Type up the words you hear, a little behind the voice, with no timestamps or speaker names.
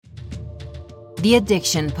The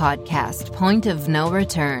Addiction Podcast, Point of No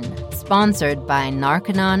Return, sponsored by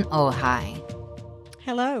Narconon Ojai.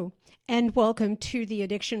 Hello, and welcome to the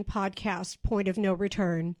Addiction Podcast, Point of No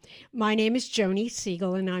Return. My name is Joni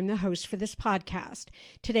Siegel, and I'm the host for this podcast.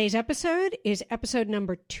 Today's episode is episode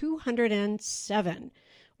number 207.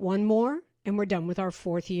 One more, and we're done with our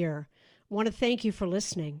fourth year. I want to thank you for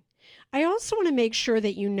listening. I also want to make sure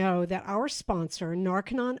that you know that our sponsor,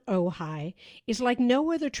 Narconon Ojai, is like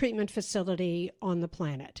no other treatment facility on the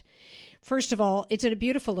planet. First of all, it's at a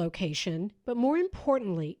beautiful location, but more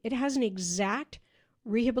importantly, it has an exact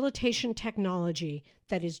rehabilitation technology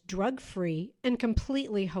that is drug-free and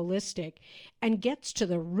completely holistic and gets to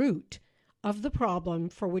the root of the problem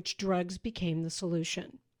for which drugs became the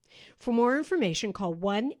solution. For more information, call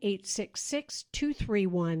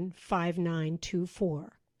 1-866-231-5924.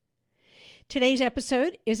 Today's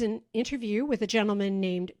episode is an interview with a gentleman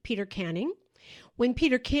named Peter Canning. When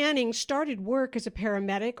Peter Canning started work as a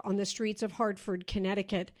paramedic on the streets of Hartford,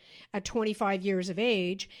 Connecticut at 25 years of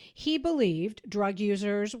age, he believed drug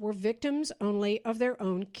users were victims only of their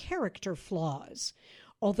own character flaws.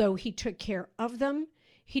 Although he took care of them,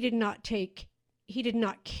 he did not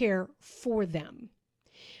care for them.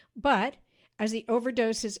 But as the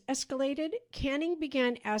overdoses escalated, Canning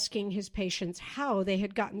began asking his patients how they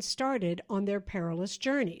had gotten started on their perilous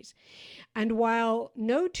journeys. And while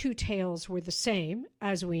no two tales were the same,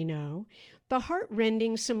 as we know, the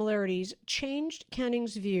heart-rending similarities changed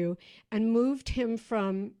Canning's view and moved him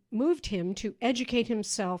to educate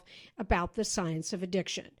himself about the science of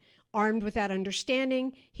addiction. Armed with that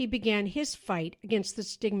understanding, he began his fight against the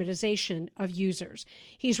stigmatization of users.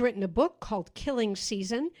 He's written a book called Killing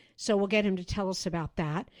Season, so we'll get him to tell us about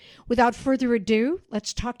that. Without further ado,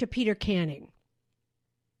 let's talk to Peter Canning.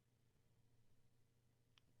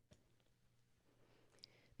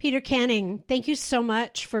 Peter Canning, thank you so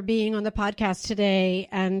much for being on the podcast today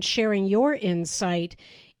and sharing your insight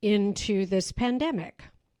into this pandemic.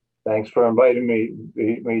 Thanks for inviting me,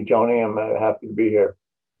 Joni. I'm happy to be here.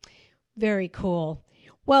 Very cool.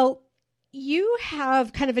 Well, you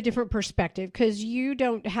have kind of a different perspective because you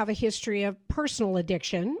don't have a history of personal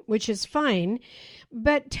addiction, which is fine.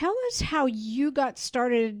 But tell us how you got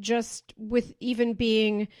started just with even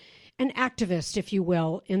being an activist, if you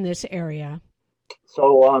will, in this area.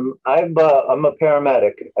 So I'm a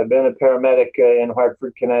paramedic. I've been a paramedic in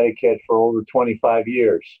Hartford, Connecticut for over 25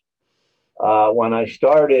 years. When I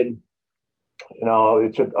started,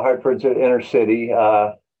 Hartford's an inner city.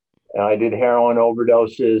 I did heroin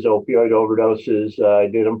overdoses, opioid overdoses. I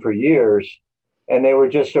did them for years, and they were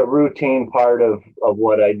just a routine part of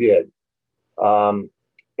what I did.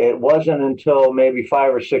 It wasn't until maybe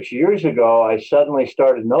 5 or 6 years ago I suddenly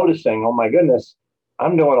started noticing, oh my goodness,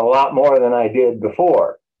 I'm doing a lot more than I did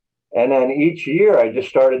before. And then each year I just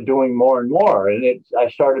started doing more and more, and I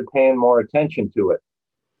started paying more attention to it.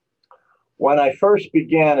 When I first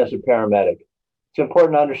began as a paramedic, it's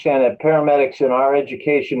important to understand that paramedics in our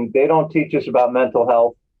education, they don't teach us about mental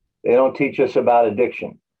health. They don't teach us about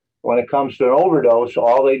addiction. When it comes to an overdose,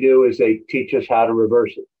 all they do is they teach us how to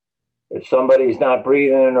reverse it. If somebody's not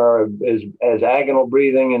breathing or is agonal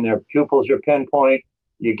breathing and their pupils are pinpoint,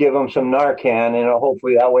 you give them some Narcan and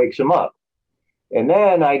hopefully that wakes them up. And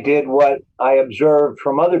then I did what I observed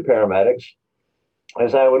from other paramedics,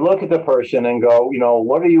 as I would look at the person and go,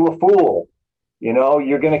 what are you, a fool?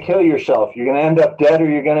 You're going to kill yourself. You're going to end up dead or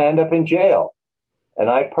you're going to end up in jail. And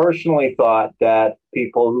I personally thought that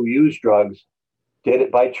people who use drugs did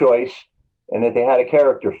it by choice and that they had a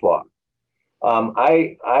character flaw.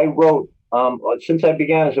 I wrote, since I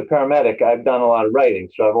began as a paramedic, I've done a lot of writing.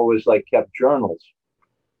 So I've always kept journals.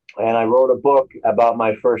 And I wrote a book about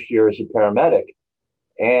my first year as a paramedic.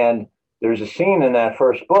 And there's a scene in that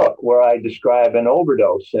first book where I describe an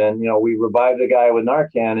overdose, and, we revive the guy with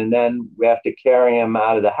Narcan, and then we have to carry him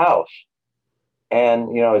out of the house.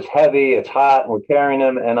 And, it's heavy, it's hot, and we're carrying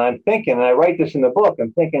him. And I'm thinking, and I write this in the book,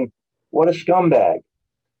 I'm thinking, what a scumbag.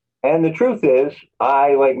 And the truth is,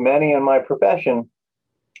 I, like many in my profession,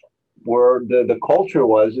 the culture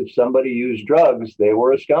was if somebody used drugs, they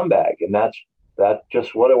were a scumbag. And that's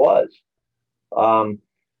just what it was.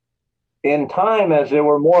 In time, as there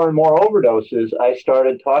were more and more overdoses, I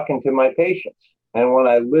started talking to my patients. And when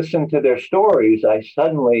I listened to their stories, I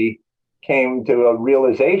suddenly came to a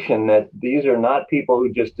realization that these are not people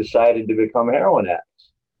who just decided to become heroin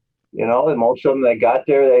addicts. And most of them that got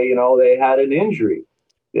there, they had an injury.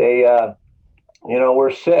 They,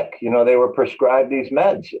 were sick. They were prescribed these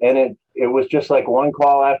meds. And it was just like one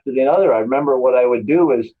call after the other. I remember what I would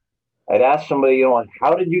do is I'd ask somebody,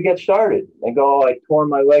 how did you get started? They go, I tore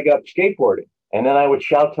my leg up skateboarding. And then I would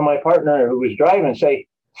shout to my partner who was driving and say,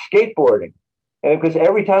 skateboarding. And because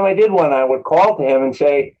every time I did one, I would call to him and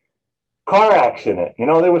say, car accident.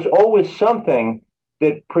 There was always something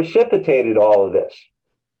that precipitated all of this.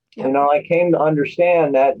 Yep. I came to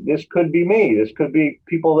understand that this could be me. This could be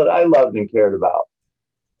people that I loved and cared about.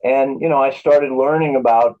 And, I started learning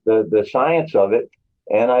about the science of it.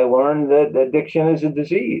 And I learned that addiction is a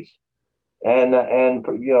disease. And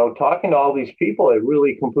talking to all these people, it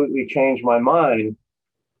really completely changed my mind.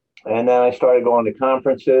 And then I started going to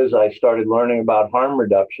conferences. I started learning about harm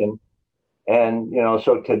reduction. And,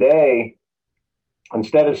 so today,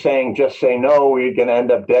 instead of saying, just say no, you're going to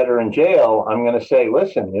end up dead or in jail, I'm going to say,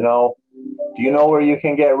 listen, do you know where you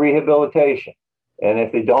can get rehabilitation? And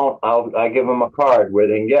if they don't, I give them a card where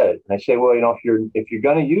they can get it. And I say, well, if you're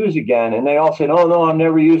going to use again, and they all say, no, I'm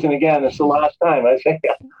never using again. It's the last time. I say,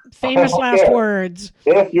 famous last words.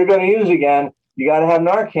 If you're going to use again, you got to have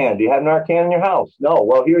Narcan. Do you have Narcan in your house? No.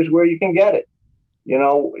 Well, here's where you can get it.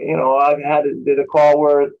 I've did a call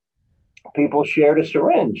where people shared a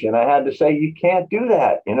syringe, and I had to say, you can't do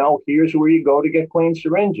that. Here's where you go to get clean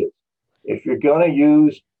syringes. If you're going to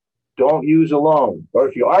use, don't use alone. Or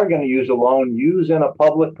if you are going to use alone, use in a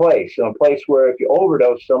public place, in a place where if you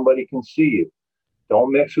overdose, somebody can see you.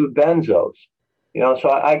 Don't mix with benzos. So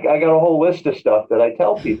I got a whole list of stuff that I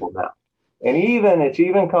tell people now. And it's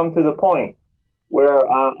even come to the point where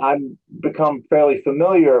I've become fairly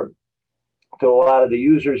familiar to a lot of the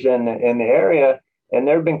users in the area. And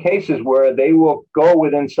there have been cases where they will go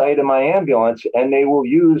within sight of my ambulance and they will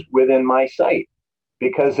use within my sight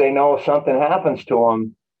because they know if something happens to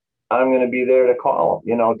them, I'm going to be there to call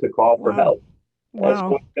them, to call for help.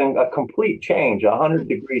 Wow. It's been a complete change,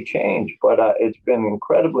 100-degree change, but it's been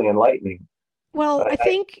incredibly enlightening. Well, I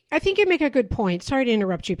think you make a good point. Sorry to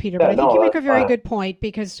interrupt you, Peter, but I think you make a very good point,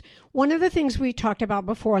 because one of the things we talked about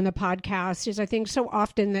before on the podcast is I think so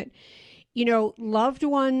often that, loved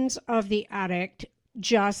ones of the addict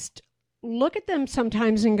just look at them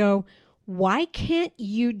sometimes and go, why can't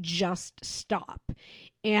you just stop?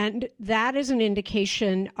 And that is an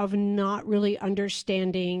indication of not really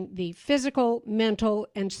understanding the physical, mental,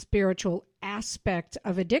 and spiritual aspect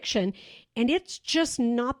of addiction. And it's just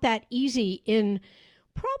not that easy in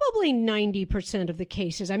probably 90% of the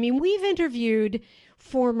cases. I mean, we've interviewed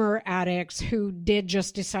former addicts who did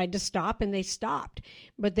just decide to stop, and they stopped.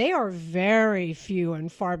 But they are very few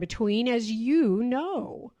and far between, as you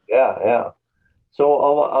know. Yeah. So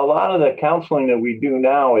a lot of the counseling that we do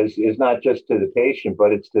now is not just to the patient,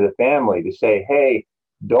 but it's to the family to say, hey,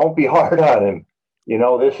 don't be hard on him.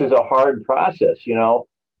 This is a hard process,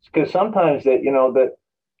 because sometimes that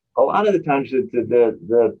a lot of the times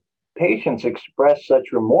the patients express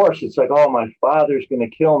such remorse. It's like, oh, my father's going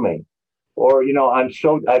to kill me. Or,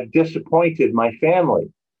 I've disappointed my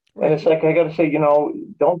family. And it's like, I got to say,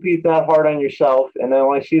 don't be that hard on yourself. And then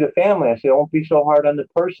when I see the family, I say, don't be so hard on the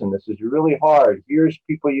person. This is really hard. Here's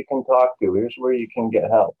people you can talk to. Here's where you can get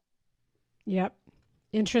help. Yep.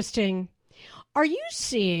 Interesting. Are you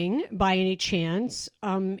seeing, by any chance,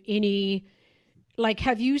 have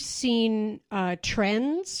you seen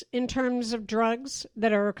trends in terms of drugs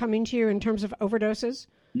that are coming to you in terms of overdoses?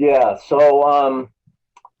 Yeah. So,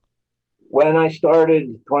 when I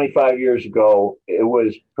started 25 years ago, it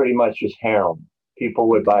was pretty much just heroin. People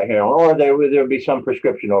would buy heroin, or there would be some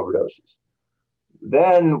prescription overdoses.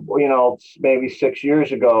 Then, maybe 6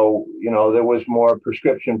 years ago, there was more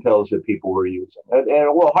prescription pills that people were using.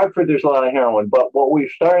 And Hartford, there's a lot of heroin, but what we were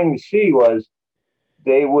starting to see was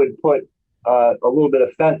they would put a little bit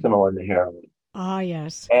of fentanyl in the heroin. Ah,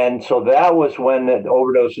 yes. And so that was when the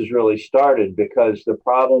overdoses really started, because the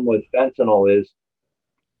problem with fentanyl is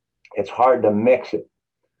it's hard to mix it.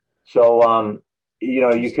 So,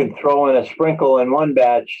 you can throw in a sprinkle in one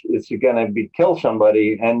batch, it's going to kill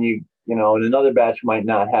somebody, and and another batch might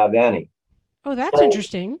not have any. Oh, that's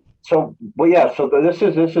interesting. So, so this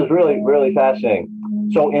is really, really fascinating.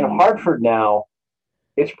 So in Hartford now,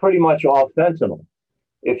 it's pretty much all fentanyl.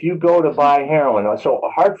 If you go to buy heroin, so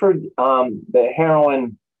Hartford, the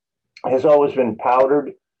heroin has always been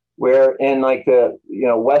powdered, where in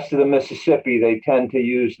west of the Mississippi, they tend to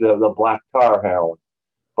use the black tar heroin,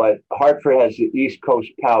 but Hartford has the East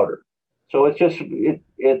Coast powder. So it's just,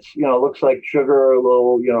 it's looks like sugar, a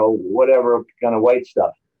little, whatever kind of white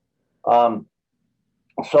stuff.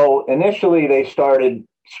 So initially they started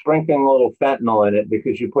sprinkling a little fentanyl in it,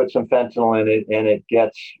 because you put some fentanyl in it and it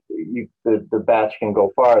gets, the batch can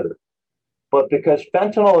go farther. But because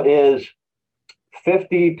fentanyl is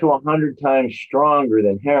 50 to 100 times stronger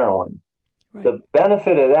than heroin. Right. The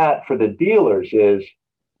benefit of that for the dealers is,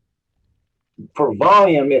 for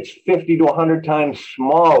volume, it's 50 to 100 times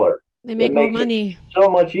smaller. They make it more makes money. it so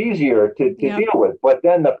much easier to Yep. deal with. But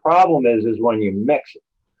then the problem is when you mix it.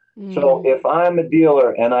 So Mm. if I'm a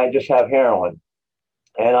dealer and I just have heroin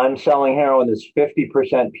and I'm selling heroin that's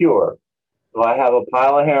 50% pure, so I have a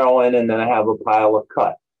pile of heroin and then I have a pile of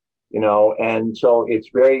cut, and so it's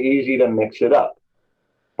very easy to mix it up.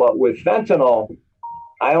 But with fentanyl,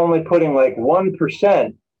 I only putting like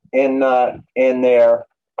 1% in there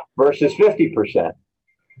versus 50%.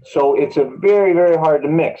 So it's a very, very hard to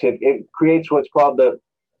mix. It creates what's called the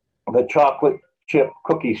chocolate chip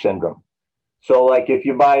cookie syndrome. So like if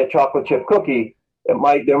you buy a chocolate chip cookie, there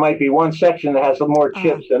might be one section that has some more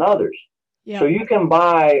chips than others. Yep. So you can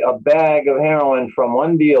buy a bag of heroin from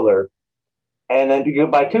one dealer, and then you can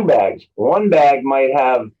buy two bags. One bag might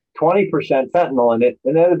have 20% fentanyl in it,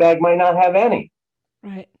 and the other bag might not have any.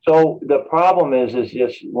 Right. So the problem is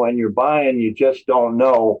just when you're buying, you just don't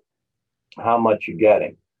know how much you're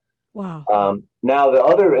getting. Wow. Now the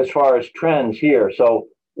other, as far as trends here, so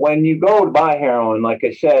when you go to buy heroin, like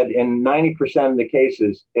I said, in 90% of the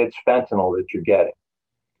cases, it's fentanyl that you're getting.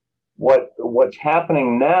 What's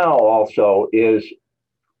happening now also is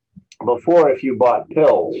before, if you bought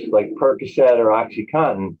pills like Percocet or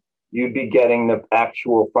OxyContin, you'd be getting the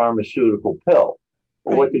actual pharmaceutical pill.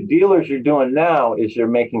 But what the dealers are doing now is they're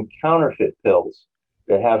making counterfeit pills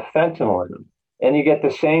that have fentanyl in them. And you get the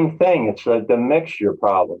same thing. It's like the mixture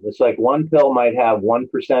problem. It's like one pill might have 1%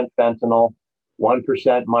 fentanyl,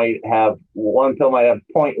 1% might have, one pill might have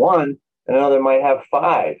 0.1, and another might have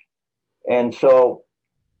 5. And so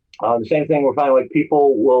the same thing we're finding, like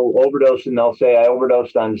people will overdose and they'll say, I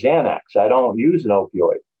overdosed on Xanax. I don't use an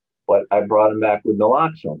opioid, but I brought them back with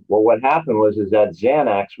naloxone. Well, what happened was that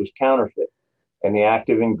Xanax was counterfeit and the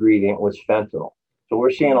active ingredient was fentanyl. So we're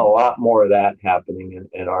seeing a lot more of that happening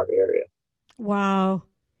in our area. Wow.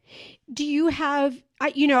 Do you have,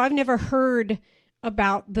 I've never heard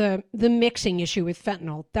about the mixing issue with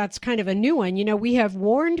fentanyl. That's kind of a new one. We have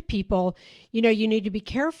warned people, you need to be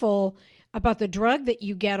careful about the drug that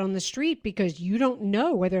you get on the street because you don't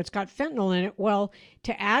know whether it's got fentanyl in it. Well,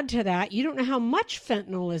 to add to that, you don't know how much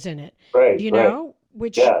fentanyl is in it. Right.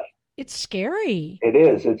 Which yes. It's scary. It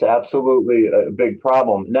is. It's absolutely a big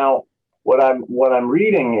problem. Now, what I'm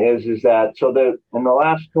reading is that in the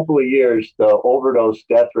last couple of years, the overdose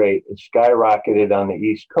death rate has skyrocketed on the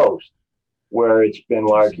East Coast, where it's been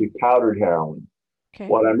largely powdered heroin. Okay.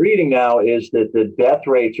 What I'm reading now is that the death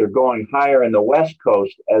rates are going higher in the West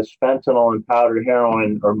Coast as fentanyl and powdered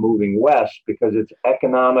heroin are moving west because it's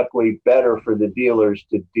economically better for the dealers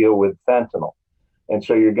to deal with fentanyl. And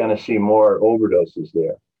so you're going to see more overdoses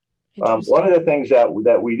there. One of the things that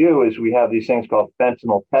we do is we have these things called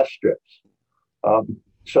fentanyl test strips.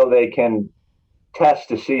 So they can test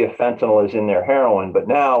to see if fentanyl is in their heroin. But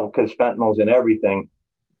now, because fentanyl's in everything,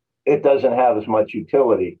 it doesn't have as much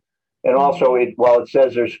utility. And also, while it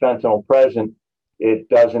says there's fentanyl present, it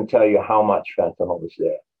doesn't tell you how much fentanyl is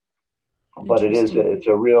there. But it's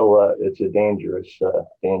a dangerous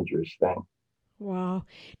thing. Wow.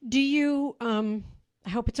 Do you, I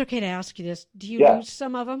hope it's okay to ask you this, do you lose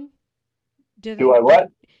some of them? Do I what?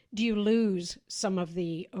 Do you lose some of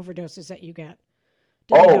the overdoses that you get?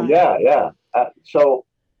 Yeah. So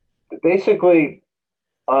basically,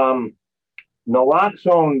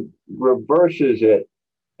 naloxone reverses it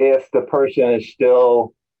if the person is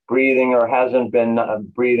still breathing or hasn't been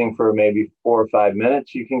breathing for maybe 4 or 5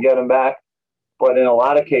 minutes. You can get them back. But in a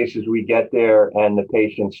lot of cases, we get there and the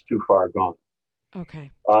patient's too far gone.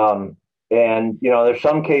 Okay. And, there's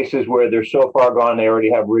some cases where they're so far gone, they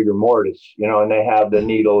already have rigor mortis, and they have the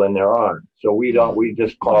needle in their arm. So we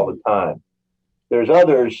just call the time. There's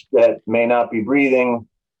others that may not be breathing,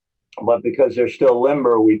 but because they're still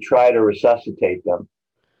limber, we try to resuscitate them.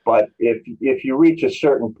 But if you reach a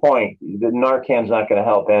certain point, the Narcan's not going to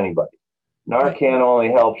help anybody. Narcan only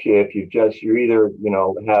helps you if you're either,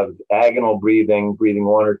 have agonal breathing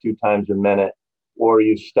 1 or 2 times a minute, or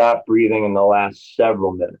you stop breathing in the last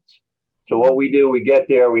several minutes. So what we do, we get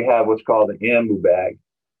there, we have what's called an ambu bag,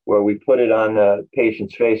 where we put it on the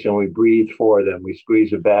patient's face and we breathe for them. We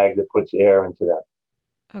squeeze a bag that puts air into them.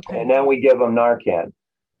 Okay. And then we give them Narcan.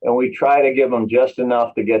 And we try to give them just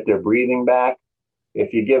enough to get their breathing back.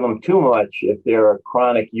 If you give them too much, if they're a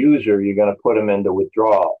chronic user, you're going to put them into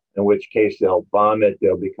withdrawal, in which case they'll vomit,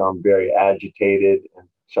 they'll become very agitated and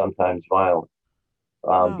sometimes violent.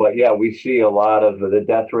 But yeah, we see a lot of the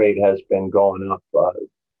death rate has been going up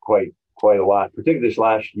quite a lot, particularly this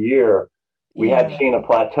last year. We had seen a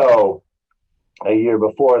plateau a year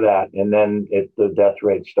before that, and then the death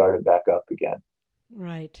rate started back up again.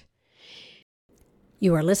 Right.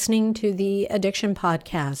 You are listening to the Addiction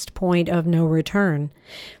Podcast, Point of No Return.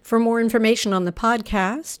 For more information on the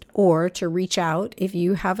podcast or to reach out if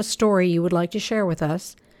you have a story you would like to share with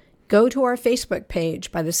us, go to our Facebook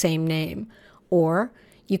page by the same name, or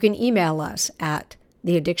you can email us at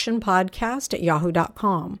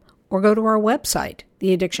theaddictionpodcast@yahoo.com, or go to our website,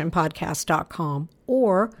 theaddictionpodcast.com,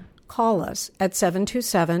 or call us at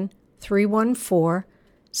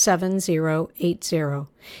 727-314-7080.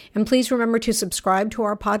 And please remember to subscribe to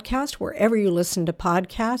our podcast wherever you listen to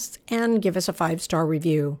podcasts and give us a 5-star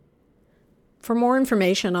review. For more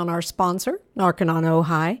information on our sponsor, Narconon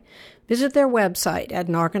Ojai, visit their website at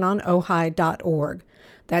narcononojai.org.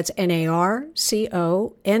 That's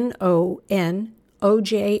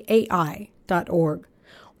NARCONONOJAI.org.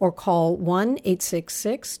 Or call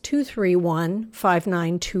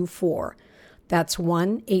 1-866-231-5924. That's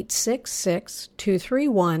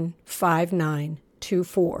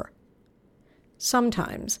 1-866-231-5924.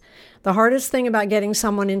 Sometimes, the hardest thing about getting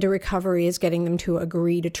someone into recovery is getting them to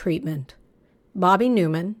agree to treatment. Bobby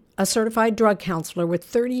Newman, a certified drug counselor with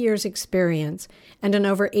 30 years' experience and an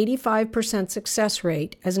over 85% success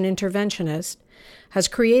rate as an interventionist, has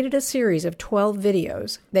created a series of 12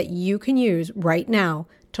 videos that you can use right now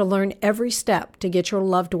to learn every step to get your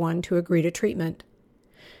loved one to agree to treatment.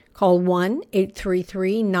 Call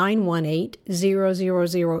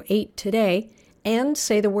 1-833-918-0008 today and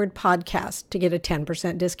say the word podcast to get a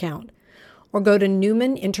 10% discount. Or go to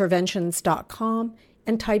newmaninterventions.com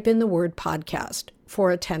and type in the word podcast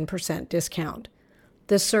for a 10% discount.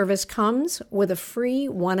 This service comes with a free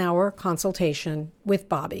 1-hour consultation with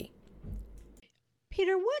Bobby.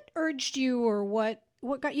 Peter, what urged you or what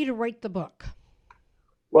got you to write the book?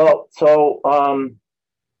 Well, so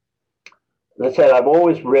as I said, I've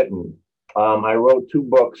always written. I wrote 2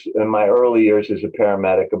 books in my early years as a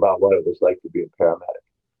paramedic about what it was like to be a paramedic.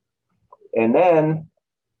 And then,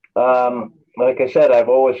 like I said, I've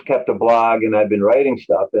always kept a blog and I've been writing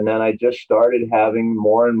stuff. And then I just started having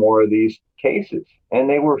more and more of these cases. And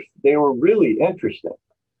they were really interesting.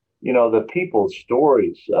 You know, the people's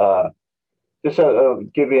stories. Just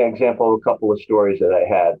give you an example of a couple of stories that I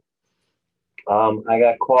had. I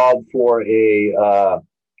got called for a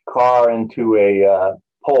car into a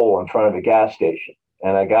pole in front of a gas station.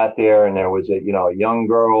 And I got there and there was a young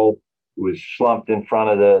girl who was slumped in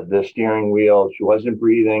front of the steering wheel. She wasn't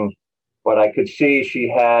breathing, but I could see she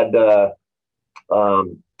had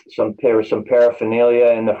some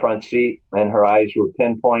paraphernalia in the front seat and her eyes were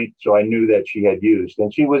pinpoint. So I knew that she had used.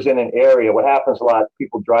 And she was in an area. What happens a lot,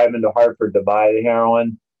 people drive into Hartford to buy the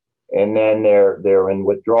heroin. And then they're in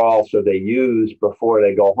withdrawal, so they use before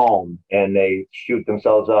they go home, and they shoot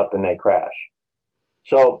themselves up and they crash.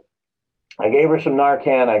 So I gave her some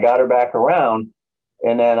Narcan, I got her back around,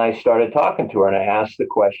 and then I started talking to her, and I asked the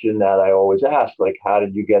question that I always ask, like, how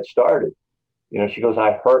did you get started? You know, she goes,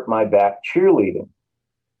 I hurt my back cheerleading.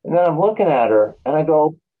 And then I'm looking at her, and I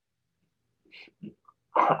go,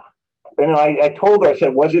 I told her, I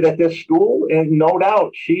said, was it at this school? And no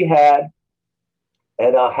doubt she had,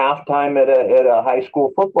 at a halftime at a high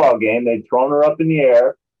school football game, they'd thrown her up in the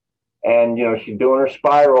air and, she's doing her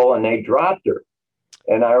spiral and they dropped her.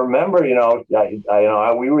 And I remember, we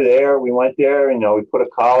were there, we went there, we put a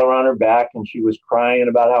collar on her back and she was crying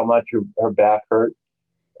about how much her back hurt.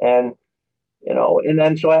 And, and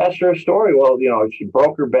then so I asked her a story. Well, she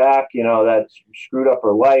broke her back, that screwed up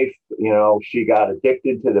her life. She got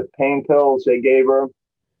addicted to the pain pills they gave her.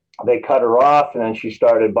 They cut her off and then she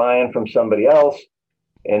started buying from somebody else.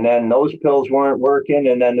 And then those pills weren't working.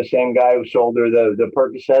 And then the same guy who sold her the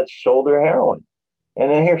Percocets sold her heroin.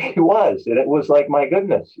 And then here she was. And it was like, my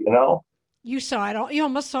goodness, You saw it all. You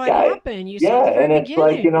almost saw it happen. You saw it and it's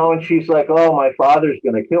beginning. Like, and she's like, oh, my father's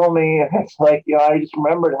going to kill me. And it's like, I just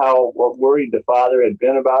remembered how worried the father had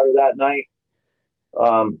been about her that night.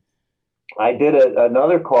 I did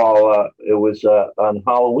another call. It was on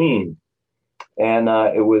Halloween. And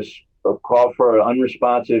it was a call for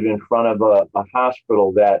unresponsive in front of a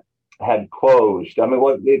hospital that had closed. I mean,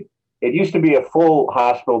 it used to be a full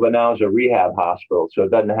hospital, but now it's a rehab hospital, so it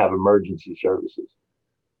doesn't have emergency services.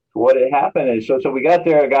 So what had happened is, so we got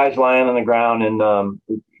there, a guy's lying on the ground, and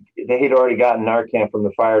he'd already gotten Narcan from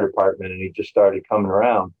the fire department, and he just started coming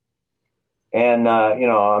around. And,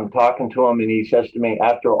 I'm talking to him, and he says to me,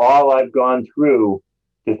 after all I've gone through,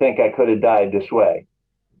 to think I could have died this way.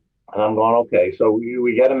 And I'm going, okay. So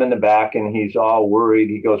we get him in the back and he's all worried.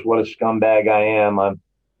 He goes, what a scumbag I am. I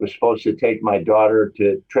was supposed to take my daughter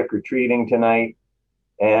to trick or treating tonight.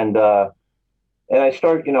 And I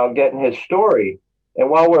start, getting his story. And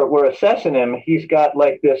while we're assessing him, he's got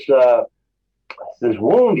like this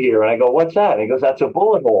wound here. And I go, what's that? And he goes, that's a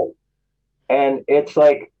bullet hole. And it's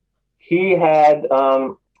like he had,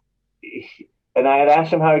 and I had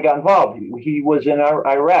asked him how he got involved. He was in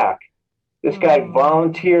Iraq. This guy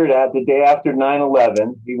volunteered at the day after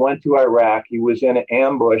 9/11. He went to Iraq. He was in an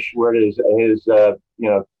ambush where his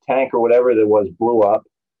tank or whatever there was blew up,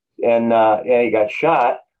 and he got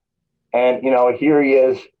shot. And here he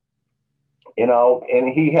is, and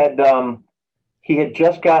he had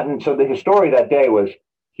just gotten. So the story that day was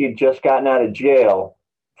he had just gotten out of jail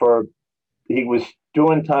he was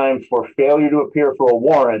doing time for failure to appear for a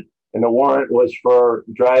warrant, and the warrant was for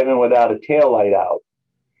driving without a taillight out.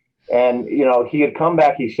 And he had come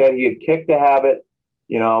back. He said he had kicked the habit.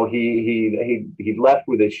 He'd left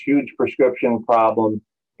with this huge prescription problem,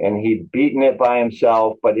 and he'd beaten it by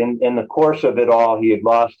himself. But in the course of it all, he had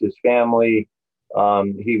lost his family.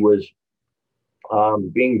 He was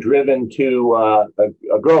being driven to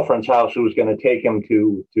a girlfriend's house who was going to take him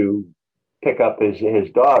to pick up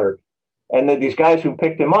his daughter. And these guys who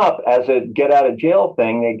picked him up as a get out of jail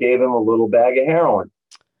thing, they gave him a little bag of heroin.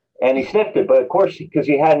 And he sniffed it. But of course, because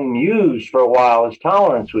he hadn't used for a while, his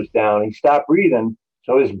tolerance was down. He stopped breathing.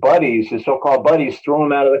 So his so-called buddies, threw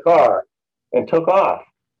him out of the car and took off.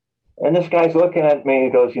 And this guy's looking at me and he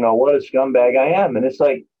goes, what a scumbag I am. And it's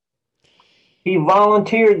like, he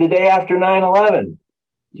volunteered the day after 9/11.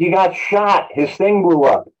 He got shot. His thing blew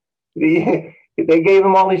up. They gave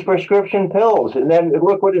him all these prescription pills. And then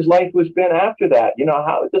look what his life has been after that.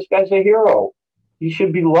 How this guy's a hero. He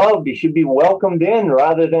should be loved. He should be welcomed in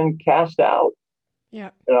rather than cast out.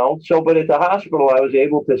 Yeah. But at the hospital, I was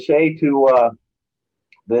able to say to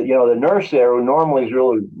the nurse there, who normally is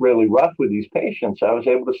really, really rough with these patients, I was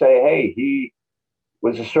able to say, hey, he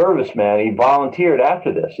was a serviceman. He volunteered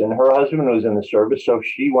after this, and her husband was in the service. So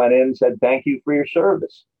she went in and said, thank you for your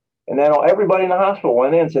service. And then everybody in the hospital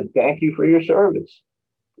went in and said, thank you for your service.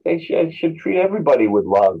 They should treat everybody with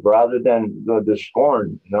love rather than the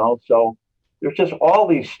scorn, So there's just all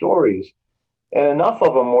these stories, and enough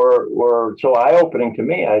of them were so eye-opening to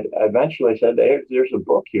me. I eventually said, there's a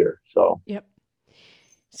book here. So yep.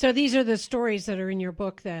 So these are the stories that are in your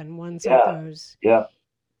book, then, ones of those. Yeah.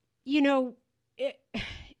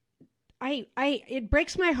 It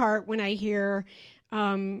breaks my heart when I hear,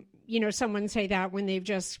 someone say that when they've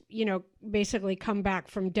just, basically come back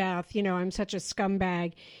from death. I'm such a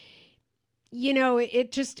scumbag.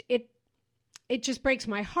 It just breaks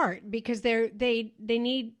my heart because they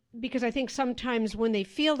need, because I think sometimes when they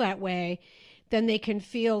feel that way, then they can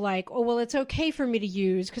feel like, oh, well, it's okay for me to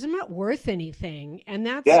use because I'm not worth anything. And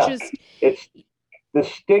that's it's the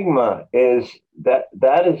stigma is that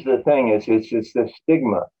is the thing. It's the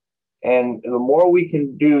stigma. And the more we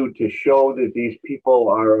can do to show that these people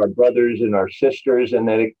are our brothers and our sisters and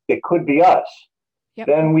that it could be us,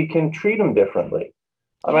 then we can treat them differently.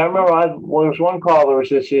 I remember there was one call, there was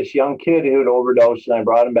this young kid who had overdosed, and I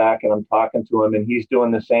brought him back and I'm talking to him and he's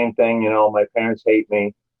doing the same thing. My parents hate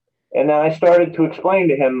me. And then I started to explain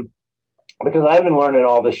to him, because I've been learning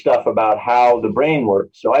all this stuff about how the brain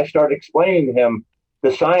works. So I started explaining to him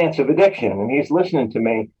the science of addiction, and he's listening to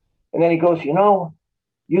me. And then he goes,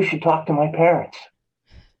 you should talk to my parents.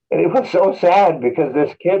 And it was so sad because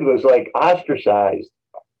this kid was like ostracized.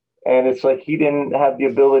 And it's like he didn't have the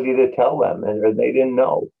ability to tell them, or they didn't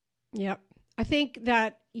know. Yep. I think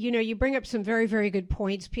that, you bring up some very, very good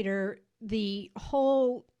points, Peter. The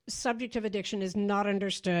whole subject of addiction is not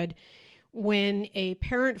understood. When a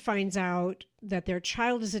parent finds out that their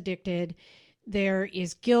child is addicted, there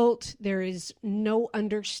is guilt. There is no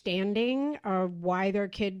understanding of why their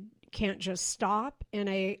kid can't just stop. And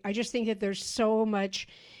I just think that there's so much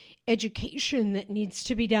education that needs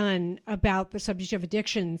to be done about the subject of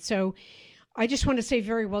addiction. So I just want to say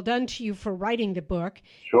very well done to you for writing the book.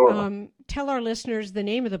 Sure. Tell our listeners the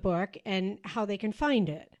name of the book and how they can find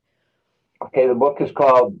it. Okay, the book is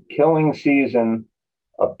called Killing Season,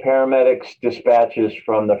 a Paramedics Dispatches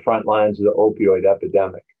from the Front Lines of the Opioid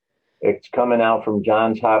Epidemic. It's coming out from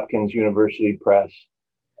Johns Hopkins University Press.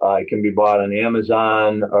 It can be bought on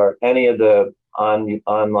Amazon or any of the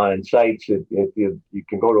online sites. If you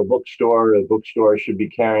can go to a bookstore, the bookstore should be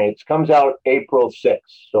carrying it. It comes out April 6th,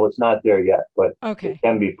 so it's not there yet, but It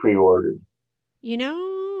can be pre-ordered.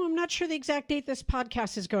 I'm not sure the exact date this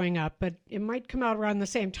podcast is going up, but it might come out around the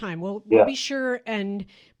same time. We'll be sure and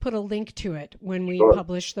put a link to it when we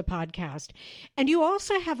publish the podcast. And you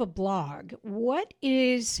also have a blog. What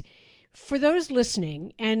is, for those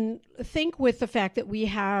listening, and think with the fact that we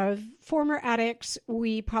have former addicts,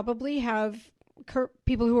 we probably have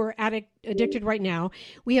people who are addicted right now.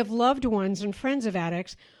 We have loved ones and friends of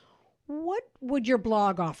addicts. What would your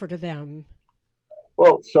blog offer to them?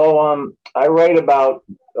 Well, so I write about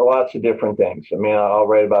lots of different things. I mean, I'll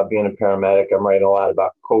write about being a paramedic. I'm writing a lot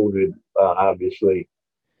about COVID, obviously.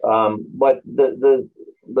 But the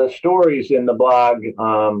stories in the blog,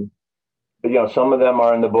 some of them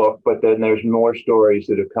are in the book, but then there's more stories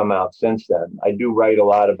that have come out since then. I do write a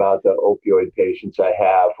lot about the opioid patients I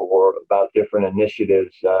have, or about different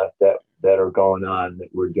initiatives that are going on that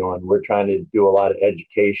we're doing. We're trying to do a lot of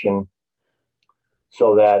education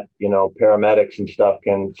so that, paramedics and stuff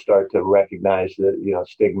can start to recognize the,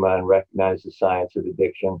 stigma and recognize the science of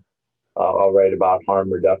addiction. I'll write about harm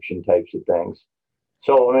reduction types of things.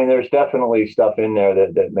 So, I mean, there's definitely stuff in there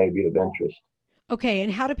that may be of interest. Okay,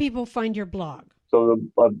 and how do people find your blog? So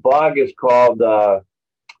the blog is called, the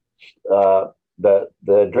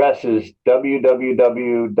address is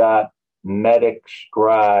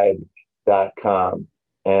www.medicscribe.com,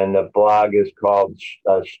 and the blog is called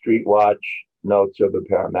Streetwatch Notes of a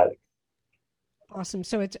Paramedic. Awesome.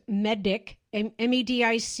 So it's Medic,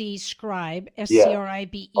 MEDIC Scribe,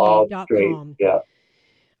 SCRIBE.com. Yeah.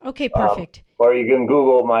 Okay, perfect. Or you can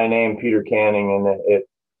Google my name, Peter Canning, and it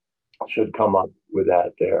should come up with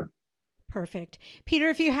that there. Perfect. Peter,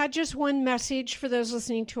 if you had just one message for those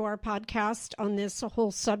listening to our podcast on this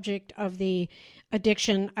whole subject of the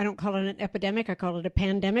addiction, I don't call it an epidemic, I call it a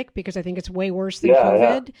pandemic, because I think it's way worse than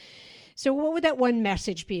COVID. Yeah. So what would that one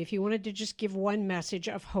message be if you wanted to just give one message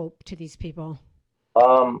of hope to these people?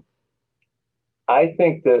 I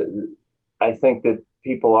think that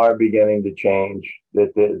people are beginning to change,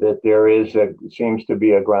 that there seems to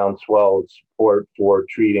be a groundswell of support for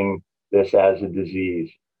treating this as a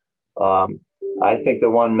disease. I think the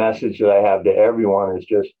one message that I have to everyone is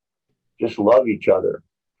just love each other.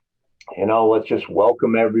 Let's just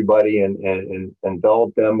welcome everybody and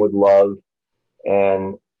envelop them with love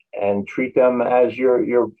and treat them as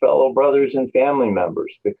your fellow brothers and family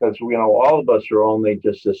members, because all of us are only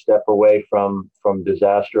just a step away from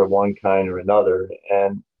disaster of one kind or another.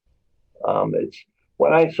 And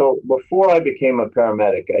before I became a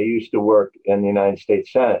paramedic, I used to work in the United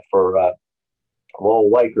States Senate for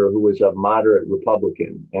Lowell Weicker, who was a moderate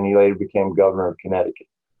Republican, and he later became governor of Connecticut.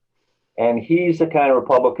 And he's the kind of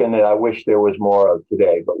Republican that I wish there was more of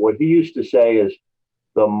today. But what he used to say is,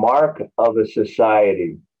 the mark of a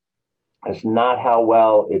society is not how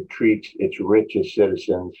well it treats its richest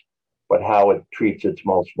citizens, but how it treats its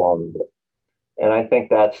most vulnerable. And I think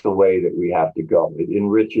that's the way that we have to go. It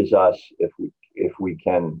enriches us if we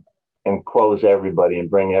can enclose everybody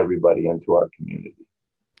and bring everybody into our community.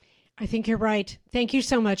 I think you're right. Thank you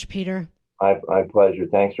so much, Peter. My pleasure.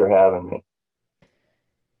 Thanks for having me.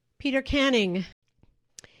 Peter Canning,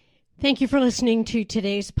 thank you for listening to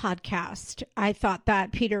today's podcast. I thought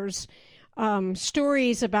that Peter's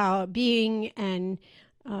stories about being an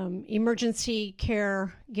emergency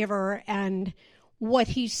care giver and what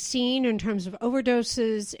he's seen in terms of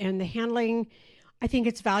overdoses and the handling, I think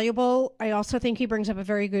it's valuable. I also think he brings up a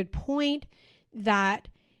very good point that,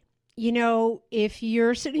 if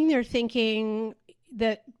you're sitting there thinking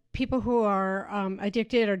that people who are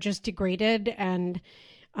addicted are just degraded and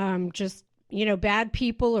just bad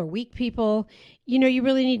people or weak people, you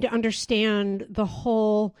really need to understand the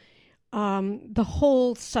whole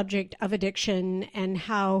subject of addiction and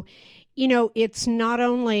how, it's not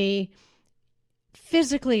only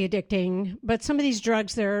physically addicting, but some of these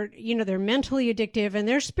drugs, they're mentally addictive and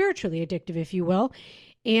they're spiritually addictive, if you will.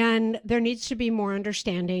 And there needs to be more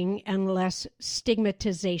understanding and less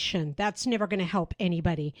stigmatization. That's never going to help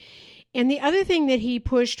anybody. And the other thing that he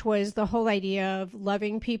pushed was the whole idea of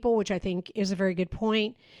loving people, which I think is a very good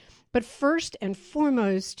point. But first and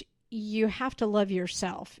foremost, you have to love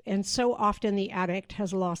yourself. And so often the addict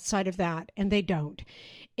has lost sight of that, and they don't.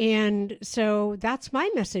 And so that's my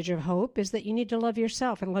message of hope, is that you need to love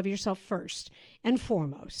yourself and love yourself first and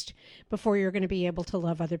foremost before you're going to be able to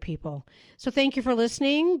love other people. So thank you for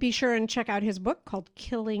listening. Be sure and check out his book called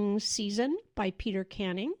Killing Season by Peter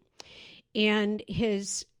Canning, and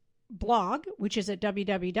his blog, which is at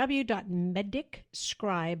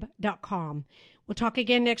www.medicscribe.com. We'll talk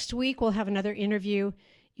again next week. We'll have another interview.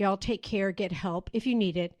 Y'all take care, get help if you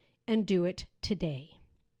need it, and do it today.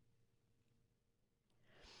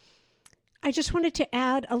 I just wanted to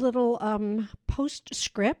add a little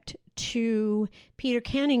postscript to Peter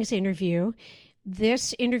Canning's interview.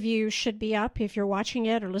 This interview should be up, if you're watching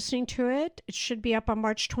it or listening to it, it should be up on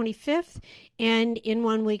March 25th. And in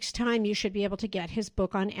 1 week's time, you should be able to get his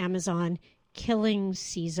book on Amazon, Killing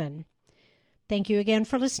Season. Thank you again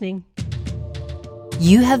for listening.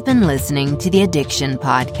 You have been listening to the Addiction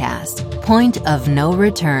Podcast, Point of No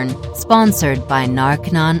Return, sponsored by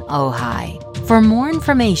Narconon Ojai. For more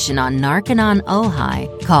information on Narconon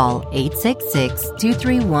Ojai, call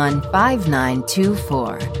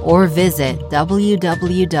 866-231-5924 or visit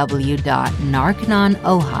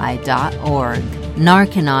www.narcononojai.org.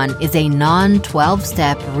 Narconon is a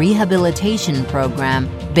non-12-step rehabilitation program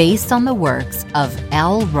based on the works of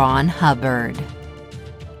L. Ron Hubbard.